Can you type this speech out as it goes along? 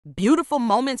Beautiful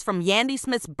moments from Yandy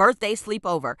Smith's birthday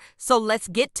sleepover. So let's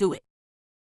get to it.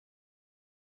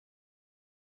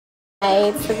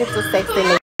 Hey, look at the sexy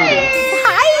lady.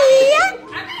 Hi!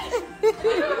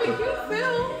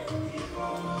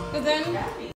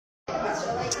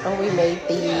 Oh, we made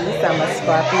these. I'm a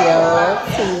Scorpio.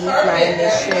 T's my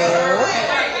initial.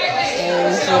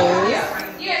 Angels.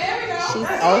 She's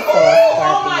also a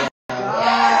Scorpio.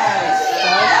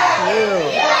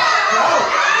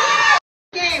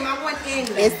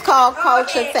 It's called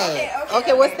Culture Tank.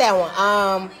 Okay, what's that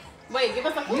one? Wait, give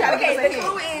us a clue. Okay, the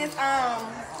clue is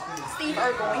Steve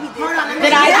Urkel when he did something.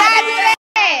 Did I do that?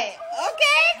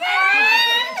 Okay.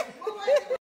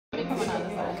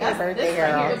 Happy birthday,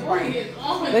 girl.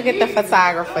 Look at the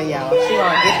photographer, y'all. She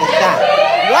gonna get the shot.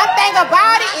 One thing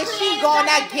about it is she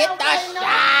gonna get the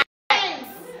shot.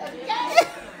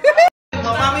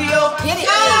 Get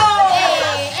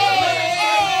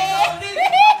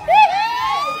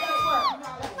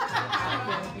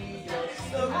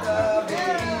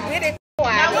it.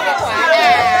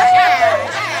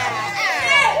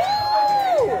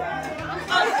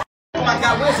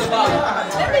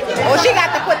 Oh, she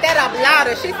got to put that up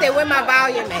louder. She said, where my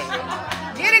volume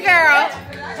at? Get it, girl.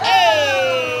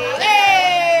 Hey,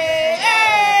 hey,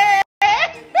 hey.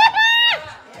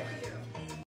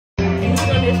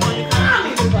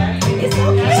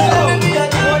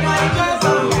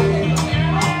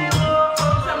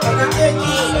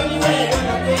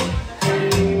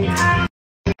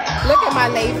 Look at my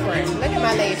lay friend. Look at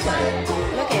my lay friend.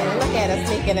 Look at her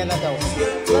sneaking in the door.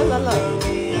 Look.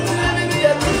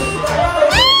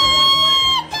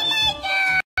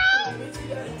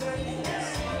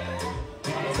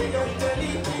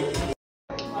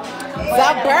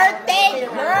 The birthday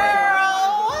girl.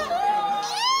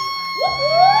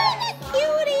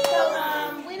 Cutie.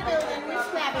 We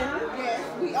snapping.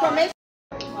 Formation.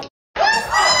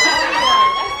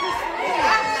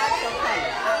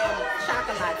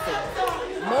 Chocolate.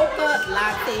 Mocha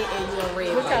latte and your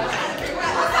red balls.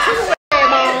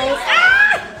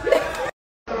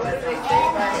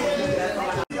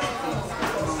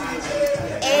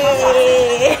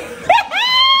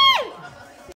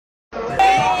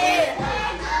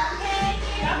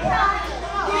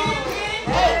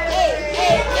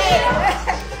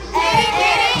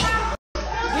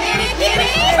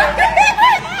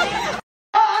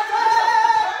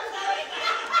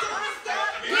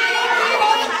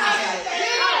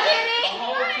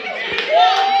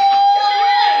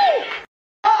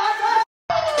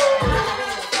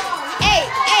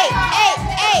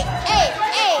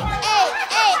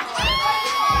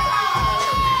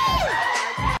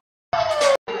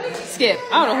 Skip.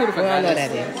 I don't know who the fuck I know that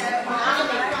is.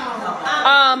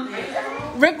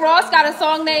 Rick Ross got a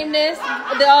song named this.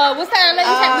 What's that lady?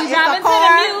 We driving to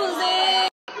the music.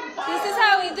 This is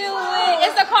how we do it.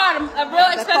 It's a car, a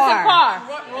real expensive car.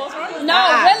 No,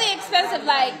 really expensive,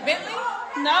 like Bentley.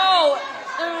 No.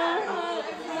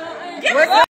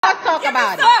 Let's talk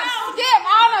about it. Skip.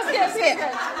 I don't know. Skip.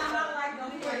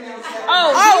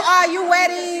 Oh, you wear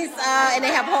these and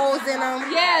they have holes in them?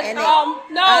 Yes. And No.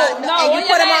 And you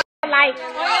put them on like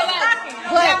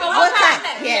what type?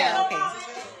 Yeah. Okay.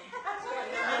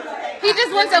 He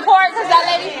just went to court because that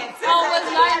lady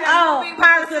was like,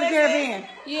 Pirates of the Caribbean.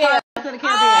 Yeah. Pirates of the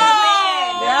Caribbean.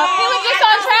 Yep. He was just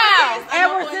on trial.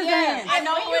 Edward Scissorhands. I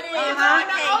know who it is.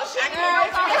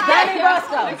 Danny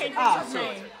Brusco. Oh,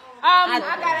 shit.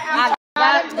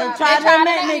 They tried to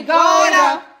make me go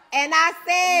there. And I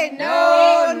said,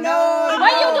 no.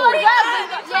 When you doing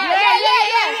drugs?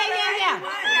 Yeah.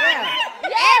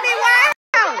 Everywhere.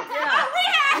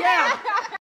 Yeah.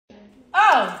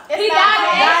 Oh, He died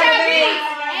of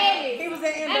HIV. He was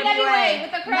in NWA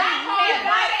with the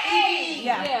crazy.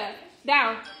 Yeah.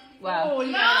 Down. Wow. Oh,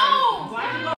 no.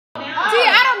 See,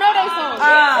 I don't know they songs.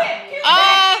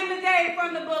 Back in the day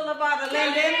from the Boulevard of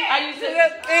Linden. Are you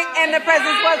serious? And the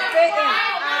presence was fitting.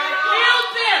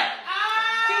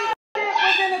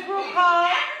 Was in a group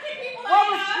called. What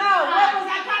was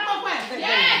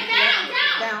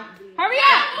down. Hurry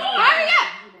up.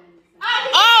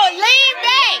 Oh, lean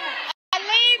back.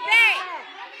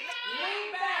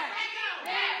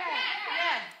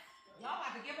 Y'all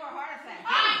about to give her a heart attack.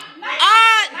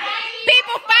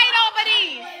 People fight over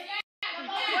these.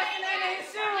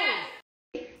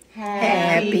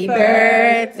 Happy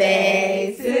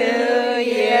birthday to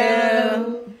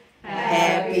you.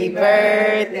 Happy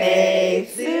birthday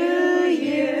to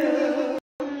you.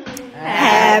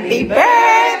 Happy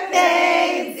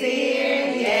birthday,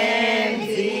 dear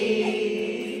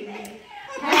Yandy.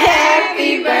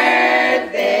 Happy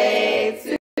birthday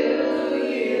to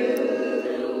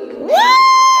you. Woo!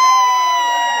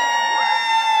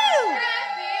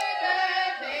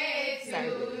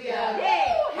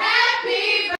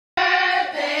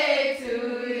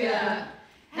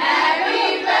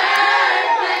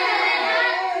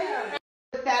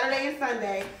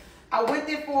 I went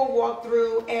there for a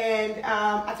walkthrough, and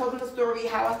I told them the story,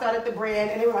 how I started the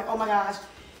brand, and they were like, oh my gosh.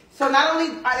 So not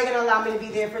only are they going to allow me to be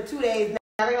there for 2 days,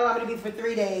 now they're going to allow me to be there for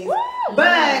 3 days,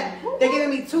 but they're giving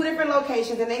me 2 different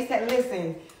locations, and they said,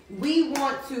 listen, we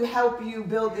want to help you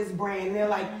build this brand. And they're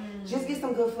like, just get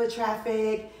some good foot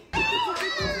traffic.